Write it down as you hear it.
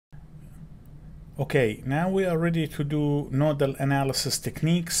Okay, now we are ready to do nodal analysis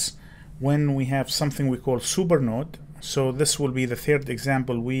techniques when we have something we call supernode. So this will be the third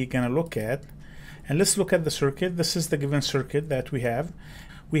example we're gonna look at. And let's look at the circuit. This is the given circuit that we have.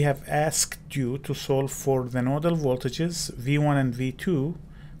 We have asked you to solve for the nodal voltages V1 and V2,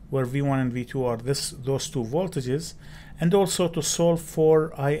 where V1 and V2 are those two voltages, and also to solve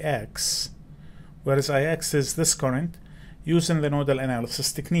for Ix, whereas Ix is this current, using the nodal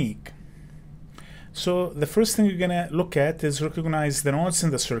analysis technique. So the first thing you're gonna look at is recognize the nodes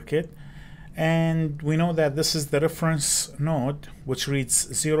in the circuit, and we know that this is the reference node, which reads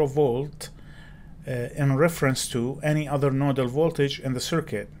 0 volt in reference to any other nodal voltage in the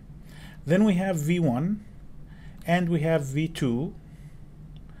circuit. Then we have V1 and we have V2,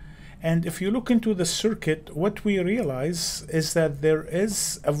 and if you look into the circuit, what we realize is that there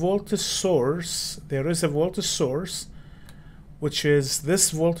is a voltage source. Which is this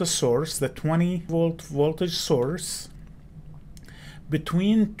voltage source, the 20 volt voltage source,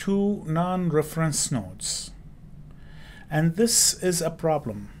 between two non-reference nodes. And this is a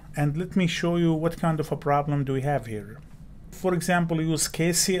problem. And let me show you what kind of a problem do we have here. For example, use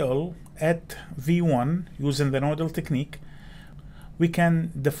KCL at V1 using the nodal technique. We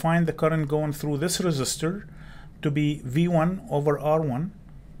can define the current going through this resistor to be V1 over R1.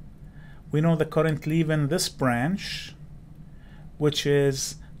 We know the current leaving this branch, which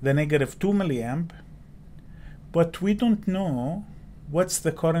is the negative 2 milliamp, but we don't know what's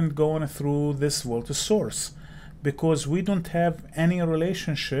the current going through this voltage source because we don't have any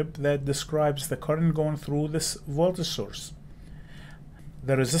relationship that describes the current going through this voltage source.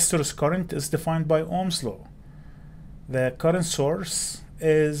 The resistor's current is defined by Ohm's law. The current source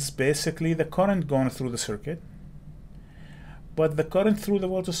is basically the current going through the circuit, but the current through the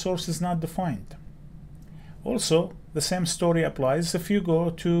voltage source is not defined. Also, the same story applies if you go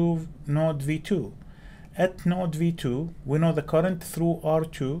to node V2. At node V2, we know the current through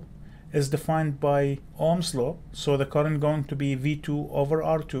R2 is defined by Ohm's law, so the current going to be V2 over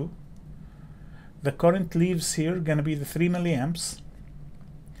R2. The current leaves here going to be the 3 milliamps,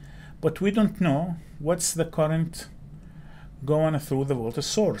 but we don't know what's the current going through the voltage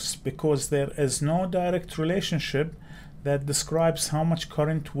source because there is no direct relationship that describes how much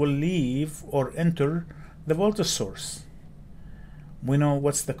current will leave or enter the voltage source. We know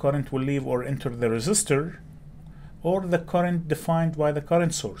what's the current will leave or enter the resistor or the current defined by the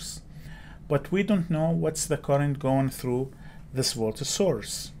current source, but we don't know what's the current going through this voltage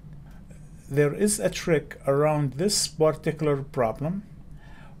source. There is a trick around this particular problem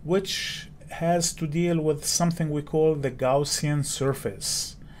which has to deal with something we call the Gaussian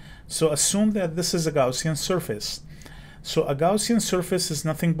surface. So assume that this is a Gaussian surface. So a Gaussian surface is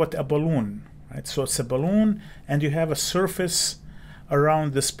nothing but a balloon. Right? So it's a balloon and you have a surface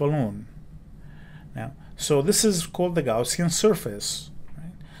around this balloon. Now, so this is called the Gaussian surface.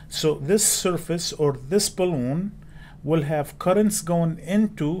 Right? So this surface or this balloon will have currents going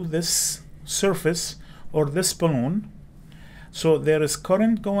into this surface or this balloon. So there is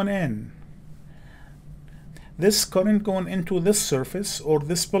current going in. This current going into this surface or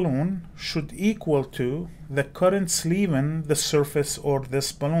this balloon should equal to the currents leaving the surface or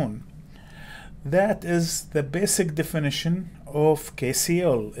this balloon. That is the basic definition of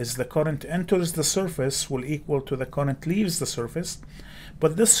KCL, is the current enters the surface will equal to the current leaves the surface,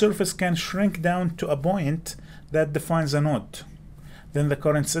 but this surface can shrink down to a point that defines a node. Then the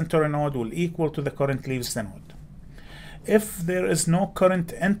currents enter a node will equal to the current leaves the node. If there is no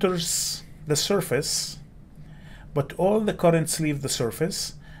current enters the surface, but all the currents leave the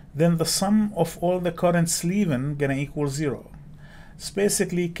surface, then the sum of all the currents leaving gonna equal 0. It's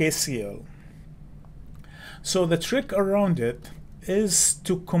basically KCL. So the trick around it is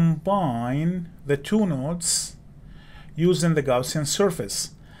to combine the two nodes using the Gaussian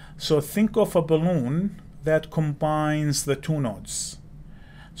surface. So think of a balloon that combines the two nodes.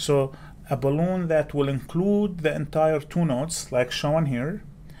 So a balloon that will include the entire two nodes, like shown here.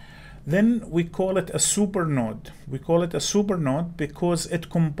 Then we call it a supernode. We call it a supernode because it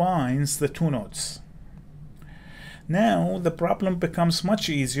combines the two nodes. Now the problem becomes much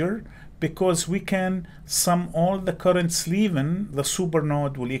easier because we can sum all the currents leaving the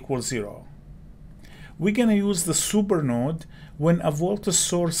supernode will equal 0. We're going to use the supernode when a voltage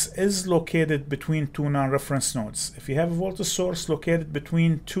source is located between two non-reference nodes. If you have a voltage source located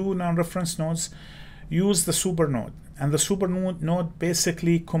between two non-reference nodes, use the supernode. And the supernode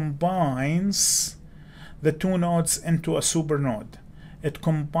basically combines the two nodes into a supernode. It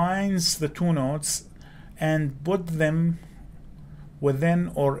combines the two nodes and put them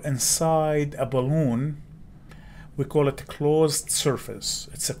within or inside a balloon We call it a closed surface.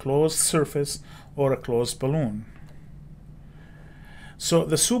 It's a closed surface or a closed balloon. So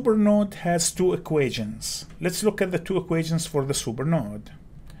the supernode has two equations. Let's look at the two equations for the supernode.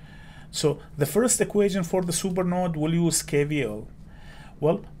 So the first equation for the supernode will use KVL.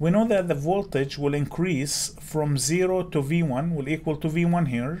 Well, we know that the voltage will increase from 0 to V1 will equal to V1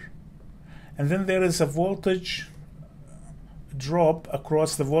 here. And then there is a voltage drop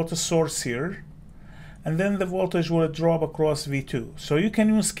across the voltage source here. And then the voltage will drop across V2. So you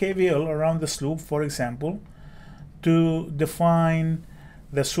can use KVL around this loop, for example, to define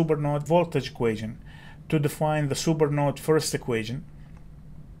the supernode voltage equation, to define the supernode first equation.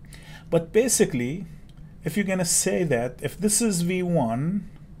 But basically, if you're going to say that if this is V1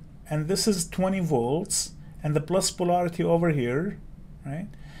 and this is 20 volts and the plus polarity over here, right,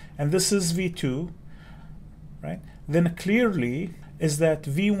 and this is V2, right, then clearly is that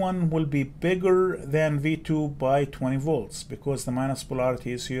V1 will be bigger than V2 by 20 volts because the minus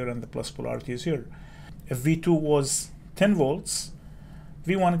polarity is here and the plus polarity is here. If V2 was 10 volts,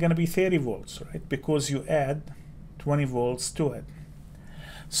 V1 is going to be 30 volts, right, because you add 20 volts to it.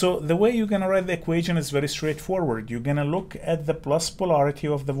 So the way you're going to write the equation is very straightforward. You're going to look at the plus polarity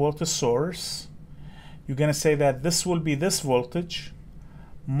of the voltage source. You're going to say that this will be this voltage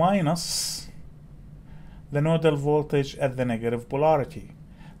minus the nodal voltage at the negative polarity.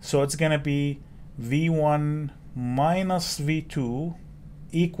 So it's going to be V1 minus V2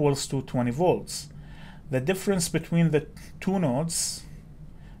 equals to 20 volts. The difference between the two nodes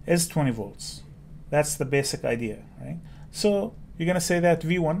is 20 volts. That's the basic idea, right? So you're going to say that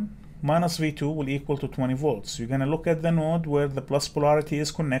V1 minus V2 will equal to 20 volts. You're going to look at the node where the plus polarity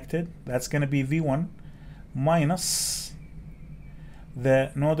is connected. That's going to be V1 minus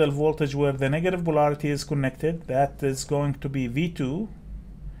the nodal voltage where the negative polarity is connected. That is going to be V2,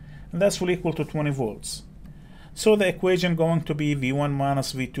 and that will equal to 20 volts. So the equation going to be V1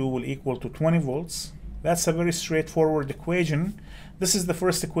 minus V2 will equal to 20 volts. That's a very straightforward equation. This is the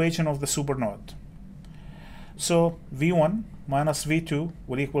first equation of the supernode. So V1 minus V2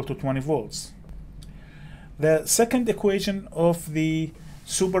 will equal to 20 volts. The second equation of the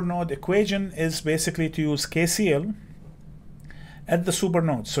supernode equation is basically to use KCL at the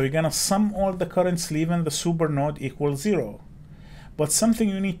supernode. So you're going to sum all the currents leaving the supernode equals 0. But something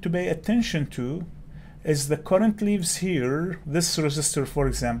you need to pay attention to is the current leaves here, this resistor for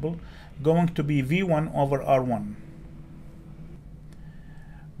example, going to be V1 over R1.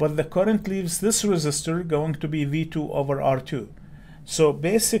 But the current leaves this resistor going to be V2 over R2. So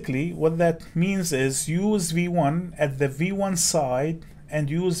basically what that means is use V1 at the V1 side and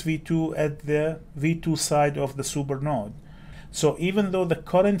use V2 at the V2 side of the supernode. So even though the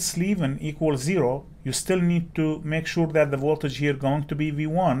currents leaving equals 0, you still need to make sure that the voltage here going to be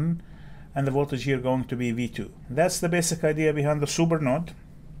V1 and the voltage here going to be V2. That's the basic idea behind the supernode.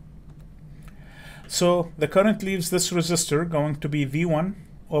 So the current leaves this resistor going to be V1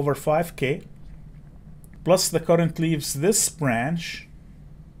 over 5K plus the current leaves this branch,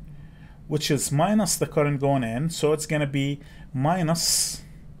 which is minus the current going in, so it's going to be minus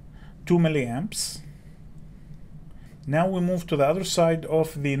 2 milliamps. Now we move to the other side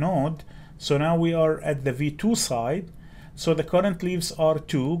of the node, so now we are at the V2 side, so the current leaves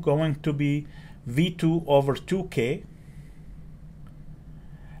R2 going to be V2 over 2K,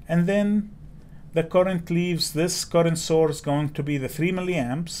 and then the current leaves this current source going to be the 3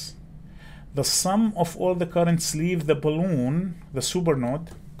 milliamps. The sum of all the currents leave the balloon, the supernode,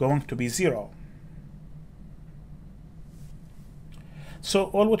 going to be 0. So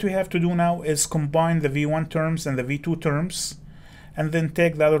all what we have to do now is combine the V1 terms and the V2 terms and then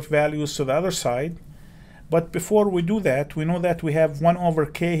take the other values to the other side. But before we do that, we know that we have 1 over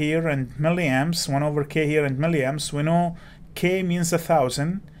K here and milliamps, 1 over K here and milliamps. We know K means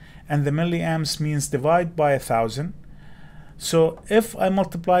 1,000 and the milliamps means divide by 1,000. So if I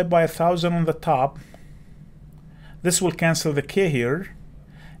multiply by 1,000 on the top, this will cancel the K here.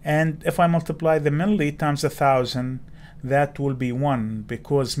 And if I multiply the milli times 1,000, that will be 1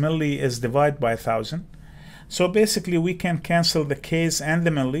 because milli is divided by 1,000. So basically we can cancel the K's and the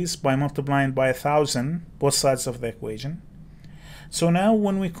millis by multiplying by 1,000 both sides of the equation. So now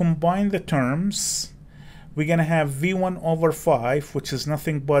when we combine the terms, we're going to have V1 over 5, which is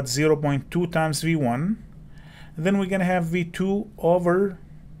nothing but 0.2 times V1. And then we're going to have V2 over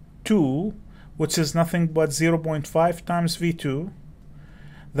 2, which is nothing but 0.5 times V2.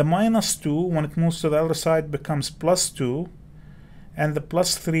 The minus 2, when it moves to the other side, becomes plus 2. And the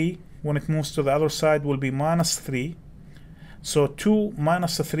plus 3, when it moves to the other side, will be minus 3. So 2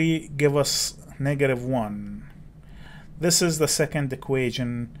 minus 3 give us negative 1. This is the second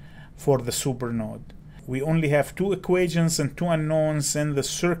equation for the supernode. We only have two equations and two unknowns in the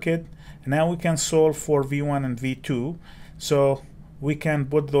circuit. Now we can solve for V1 and V2. So we can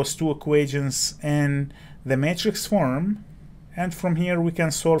put those two equations in the matrix form, and from here we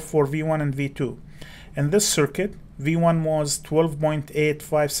can solve for V1 and V2. In this circuit, V1 was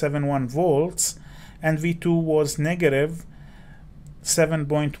 12.8571 volts and V2 was negative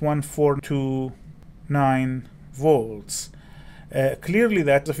 7.1429 volts. Clearly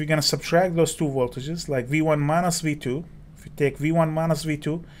that if you're going to subtract those two voltages, like V1 minus V2, if you take V1 minus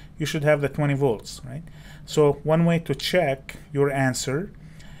V2, you should have the 20 volts, right? So one way to check your answer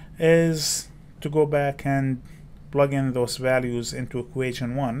is to go back and plug in those values into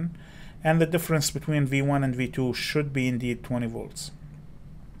equation 1, and the difference between V1 and V2 should be indeed 20 volts.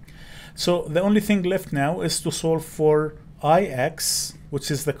 So the only thing left now is to solve for Ix, which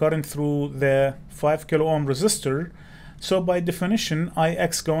is the current through the 5 kilo ohm resistor. So by definition,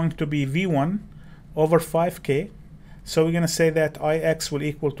 Ix going to be V1 over 5K. So we're going to say that Ix will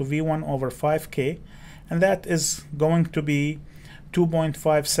equal to V1 over 5K, and that is going to be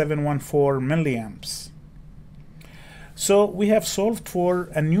 2.5714 milliamps. So we have solved for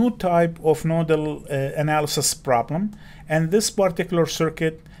a new type of nodal analysis problem, and this particular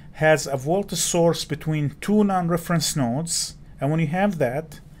circuit has a voltage source between two non-reference nodes. And when you have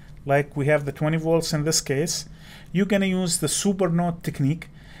that, like we have the 20 volts in this case, you're going to use the supernode technique.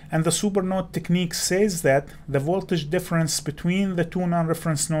 And the supernode technique says that the voltage difference between the two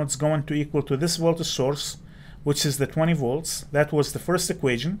non-reference nodes going to equal to this voltage source, which is the 20 volts. That was the first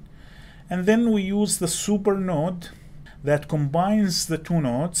equation. And then we use the supernode that combines the two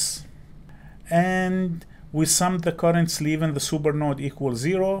nodes, and we summed the currents leaving the supernode equal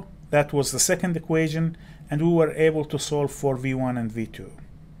 0. That was the second equation, and we were able to solve for V1 and V2.